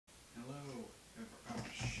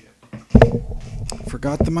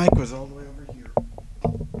forgot the mic was all the way over here.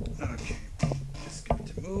 Okay, just got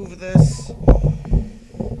to move this.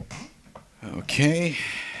 Okay,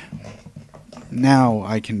 now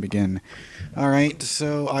I can begin. Alright,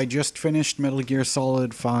 so I just finished Metal Gear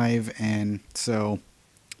Solid 5, and so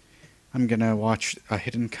I'm gonna watch a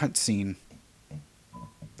hidden cutscene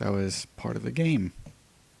that was part of the game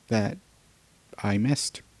that I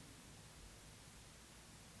missed.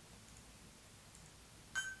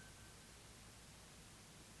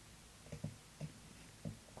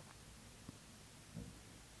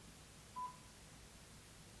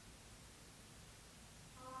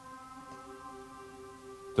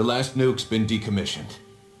 The last nuke's been decommissioned.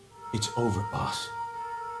 It's over, boss.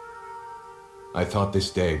 I thought this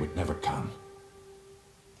day would never come.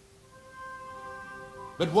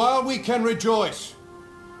 But while we can rejoice,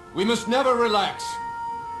 we must never relax.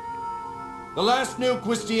 The last nuke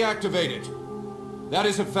was deactivated. That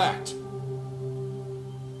is a fact.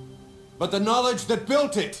 But the knowledge that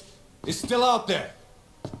built it is still out there.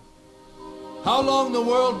 How long the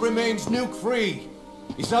world remains nuke-free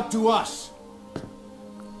is up to us.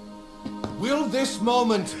 Will this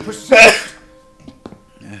moment persist?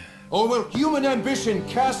 Or will human ambition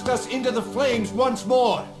cast us into the flames once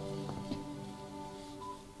more?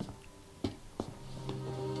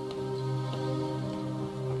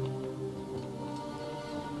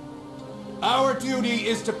 Our duty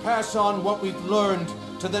is to pass on what we've learned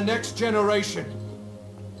to the next generation.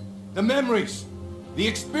 The memories, the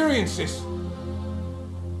experiences,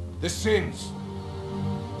 the sins.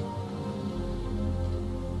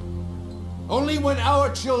 Only when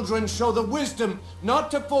our children show the wisdom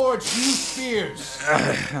not to forge new spears.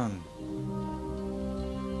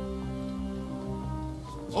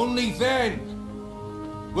 Only then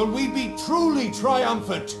will we be truly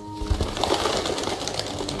triumphant.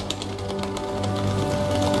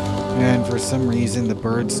 And for some reason, the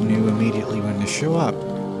birds knew immediately when to show up.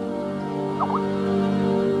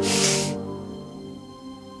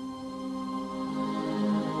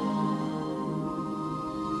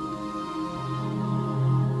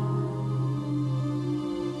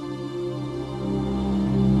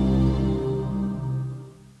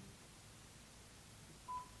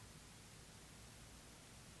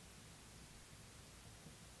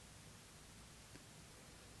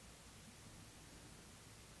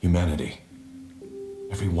 Humanity,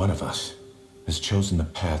 every one of us, has chosen the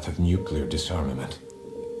path of nuclear disarmament.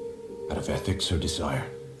 Out of ethics or desire,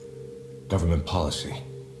 government policy,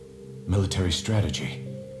 military strategy,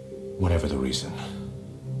 whatever the reason.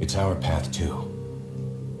 It's our path too.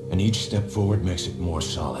 And each step forward makes it more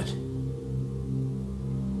solid.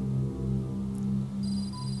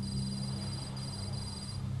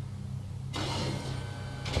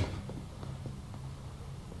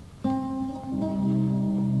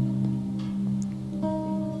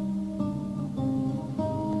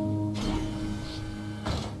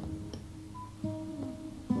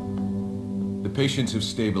 The patients have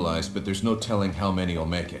stabilized, but there's no telling how many will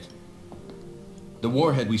make it. The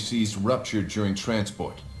warhead we seized ruptured during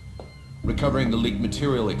transport. Recovering the leaked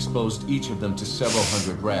material exposed each of them to several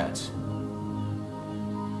hundred rads.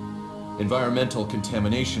 Environmental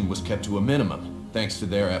contamination was kept to a minimum, thanks to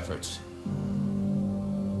their efforts.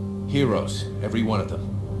 Heroes, every one of them.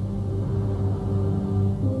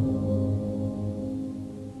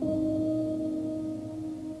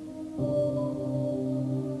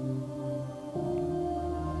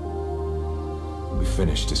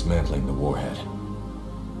 Finished dismantling the warhead.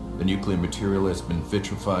 The nuclear material has been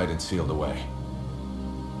vitrified and sealed away.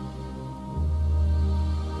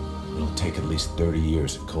 It'll take at least 30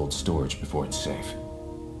 years of cold storage before it's safe.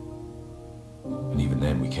 And even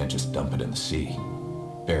then, we can't just dump it in the sea,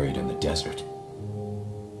 buried in the desert.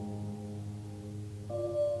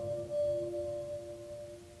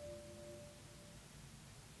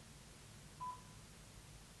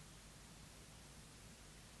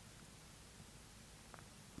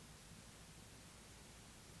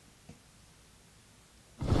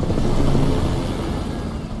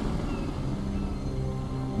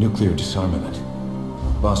 Nuclear disarmament.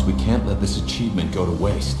 Boss, we can't let this achievement go to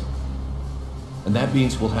waste. And that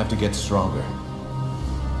means we'll have to get stronger.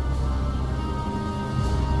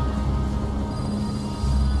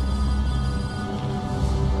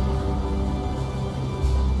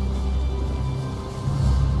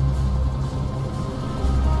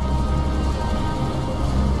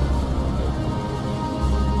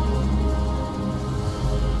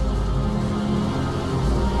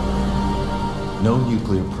 No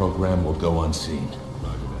nuclear program will go unseen.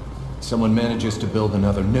 Someone manages to build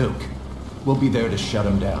another nuke, we'll be there to shut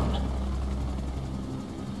him down.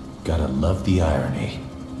 Gotta love the irony.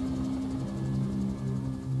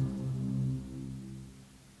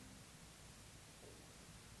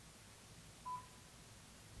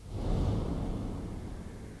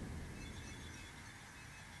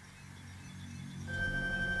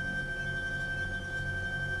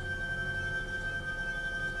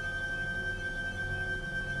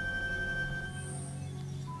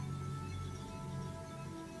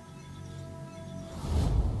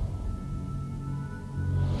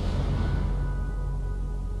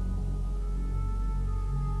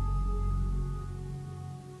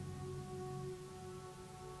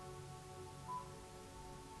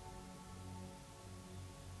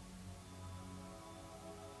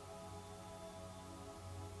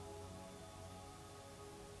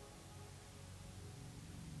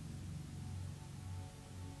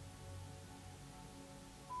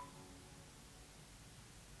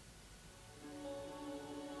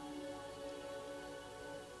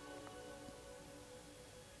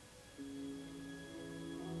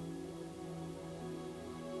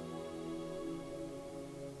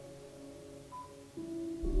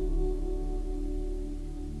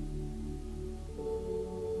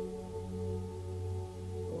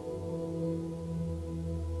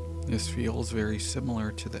 This feels very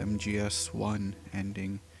similar to the MGS1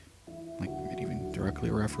 ending. Like, it even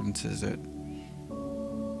directly references it.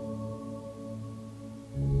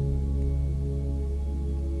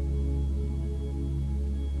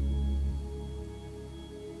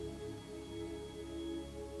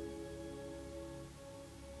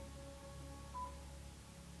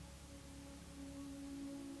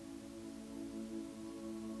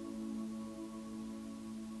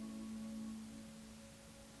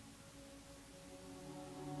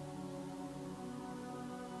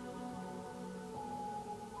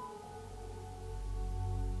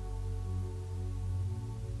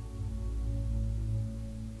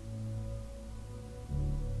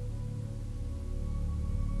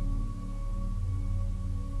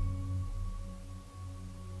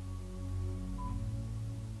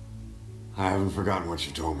 I haven't forgotten what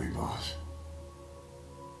you told me, boss.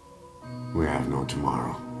 We have no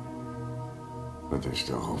tomorrow, but there's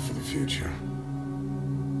still hope for the future.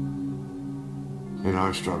 In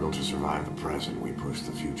our struggle to survive the present, we push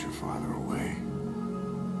the future farther away.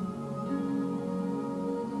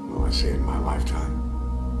 Will I see it in my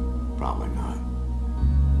lifetime? Probably not.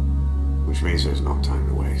 Which means there's no time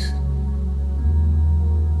to waste.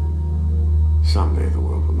 Someday the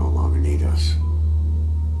world will no longer need us.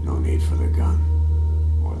 No need for the gun,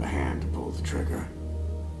 or the hand to pull the trigger.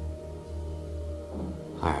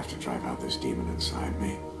 I have to drive out this demon inside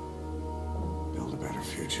me. Build a better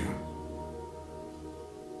future.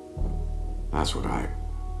 That's what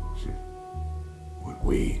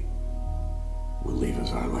we will leave as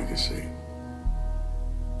our legacy.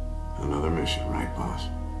 Another mission, right, boss?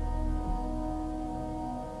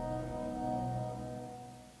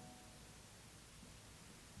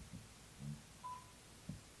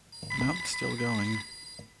 Nope, still going.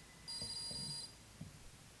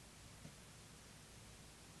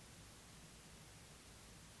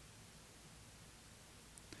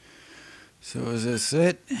 So is this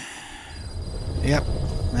it? Yep,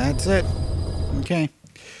 that's it. Okay.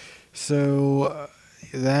 So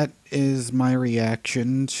that is my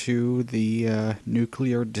reaction to the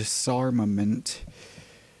nuclear disarmament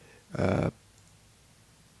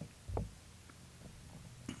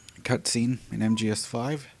cutscene in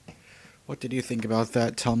MGS5. What did you think about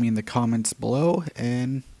that? Tell me in the comments below,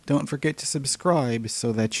 and don't forget to subscribe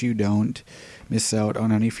so that you don't miss out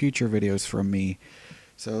on any future videos from me.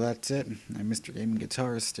 So that's it. I'm Mr. Gaming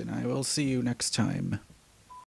Guitarist, and I will see you next time.